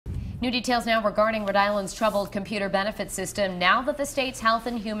New details now regarding Rhode Island's troubled computer benefit system now that the state's Health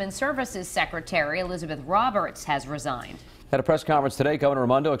and Human Services Secretary, Elizabeth Roberts, has resigned. At a press conference today, Governor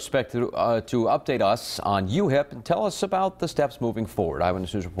Raimondo expected to update us on UHIP and tell us about the steps moving forward.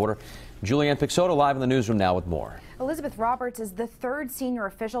 Eyewitness News reporter Julianne Peixoto live in the newsroom now with more. Elizabeth Roberts is the third senior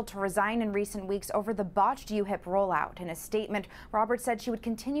official to resign in recent weeks over the botched UHIP rollout. In a statement, Roberts said she would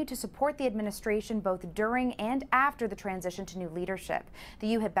continue to support the administration both during and after the transition to new leadership.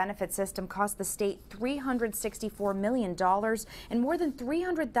 The UHIP benefit system cost the state $364 million, and more than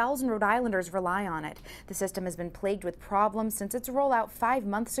 300,000 Rhode Islanders rely on it. The system has been plagued with problems since its rollout 5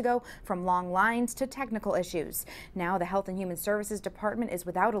 months ago, from long lines to technical issues. Now the Health and Human Services Department is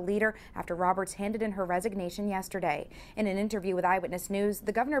without a leader after Roberts handed in her resignation yesterday. In an interview with Eyewitness News,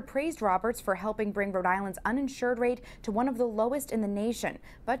 the governor praised Roberts for helping bring Rhode Island's uninsured rate to one of the lowest in the nation.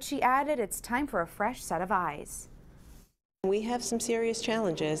 But she added it's time for a fresh set of eyes. We have some serious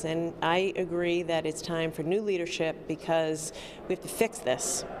challenges, and I agree that it's time for new leadership because we have to fix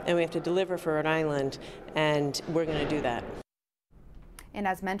this and we have to deliver for Rhode Island, and we're going to do that. And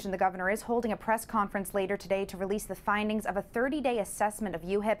as mentioned, the governor is holding a press conference later today to release the findings of a 30-day assessment of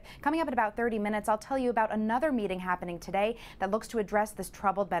UHIP. Coming up in about 30 minutes, I'll tell you about another meeting happening today that looks to address this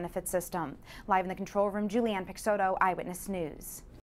troubled benefit system. Live in the control room, Julianne Peixoto, Eyewitness News.